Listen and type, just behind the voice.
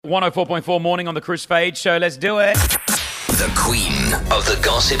104.4 morning on the Chris Fade Show. Let's do it. The queen of the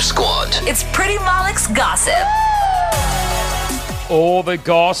Gossip Squad. It's Priti Malik's Gossip. All the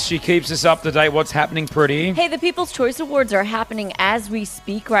goss. She keeps us up to date. What's happening, Priti? Hey, the People's Choice Awards are happening as we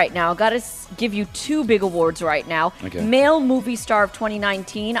speak right now. Got to give you two big awards right now. Okay. Male Movie Star of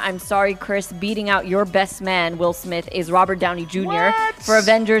 2019. I'm sorry, Chris. Beating out your best man, Will Smith, is Robert Downey Jr. for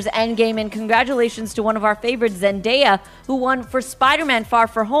Avengers Endgame. And congratulations to one of our favorites, Zendaya, who won for Spider-Man Far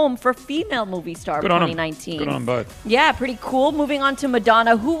From Home for Female Movie Star of 2019. Good on them both. Yeah, pretty cool. Moving on to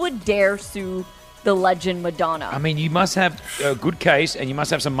Madonna. Who would dare sue the legend Madonna? I mean, you must have a good case and you must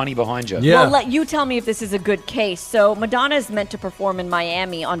have some money behind you. Yeah. Well, let you tell me if this is a good case. So Madonna is meant to perform in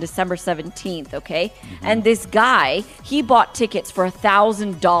Miami on December 17th, okay? Mm-hmm. And this guy, he bought tickets for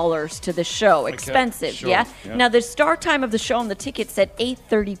 $1,000 to the show. Expensive, sure. Yeah? Yeah? Now, the start time of the show on the ticket said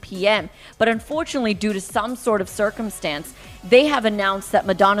 8:30 p.m. But unfortunately, due to some sort of circumstance, they have announced that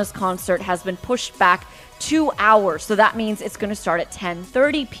Madonna's concert has been pushed back 2 hours. So that means it's going to start at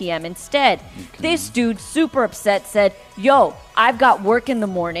 10:30 p.m. instead. Okay. This dude, super upset, said, yo, I've got work in the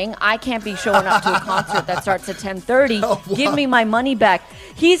morning. I can't be showing up to a concert that starts at 10:30. Oh, wow. Give me my money back.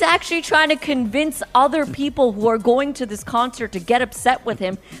 He's actually trying to convince other people who are going to this concert to get upset with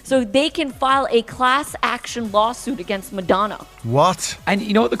him so they can file a class action lawsuit against Madonna. What? And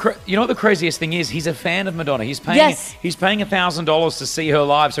you know what the craziest thing is? He's a fan of Madonna. He's paying $1,000 to see her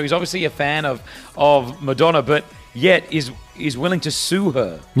live, so he's obviously a fan of Madonna, but yet is willing to sue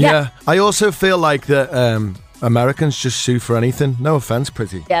her. Yeah. I also feel like that Americans just sue for anything. No offense,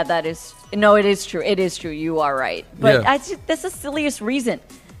 Priti. Yeah, it is true. It is true. You are right. But that's the silliest reason.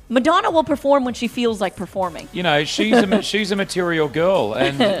 Madonna will perform when she feels like performing. You know, she's a material girl,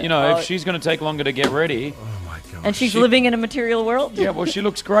 and you know, if she's going to take longer to get ready. Oh my God. And she's living in a material world. Yeah, well, she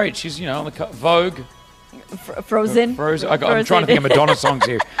looks great. She's on the Vogue. Frozen. I'm trying to think of Madonna songs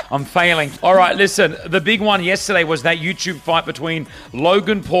here. I'm failing. All right, listen. The big one yesterday was that YouTube fight between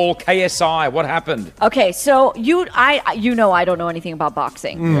Logan Paul, KSI. What happened? Okay, so I don't know anything about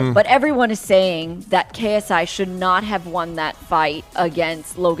boxing, but everyone is saying that KSI should not have won that fight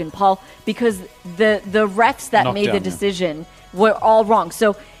against Logan Paul because the refs that made the decision were all wrong.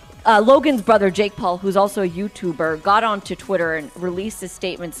 So Logan's brother, Jake Paul, who's also a YouTuber, got onto Twitter and released a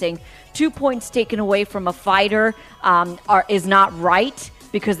statement saying 2 points taken away from a fighter is not right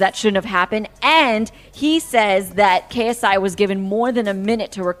because that shouldn't have happened. And he says that KSI was given more than a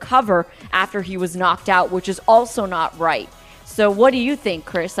minute to recover after he was knocked out, which is also not right. So what do you think,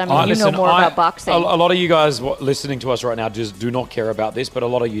 Chris? I mean, you know more about boxing. A lot of you guys listening to us right now just do not care about this, but a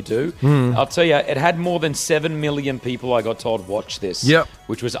lot of you do. I'll tell you, it had more than 7 million people, I got told, watch this,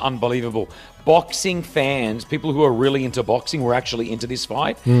 which was unbelievable. Boxing fans, people who are really into boxing, were actually into this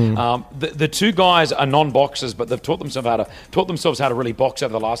fight. The two guys are non-boxers, but they've taught themselves how to really box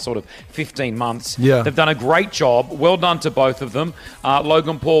over the last sort of 15 months. Yeah. They've done a great job. Well done to both of them.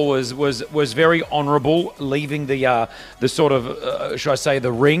 Logan Paul was very honourable, leaving the sort of should I say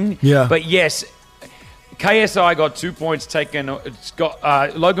the ring? Yeah. But yes. KSI got 2 points taken.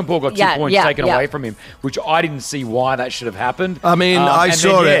 Logan Paul got 2 points taken away from him, which I didn't see why that should have happened. I mean, I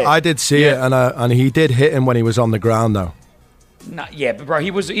saw it. I did see it, and he did hit him when he was on the ground, though. No, yeah, but bro, he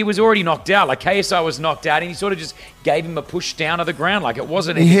was already knocked out. Like KSI was knocked out, and he sort of just gave him a push down to the ground. Like it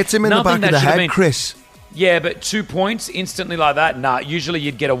wasn't. He hit him in the back of the head, Chris. Yeah, but 2 points instantly like that. Nah, usually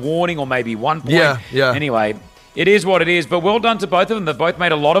you'd get a warning or maybe 1 point. Yeah. Anyway. It is what it is, but well done to both of them. They've both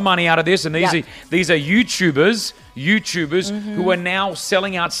made a lot of money out of this, and these are YouTubers who are now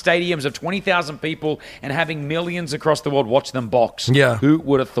selling out stadiums of 20,000 people and having millions across the world watch them box. Yeah. Who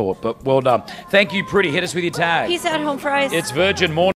would have thought? But well done. Thank you, Priti. Hit us with your tag. Peace out, home fries. It's Virgin Morning.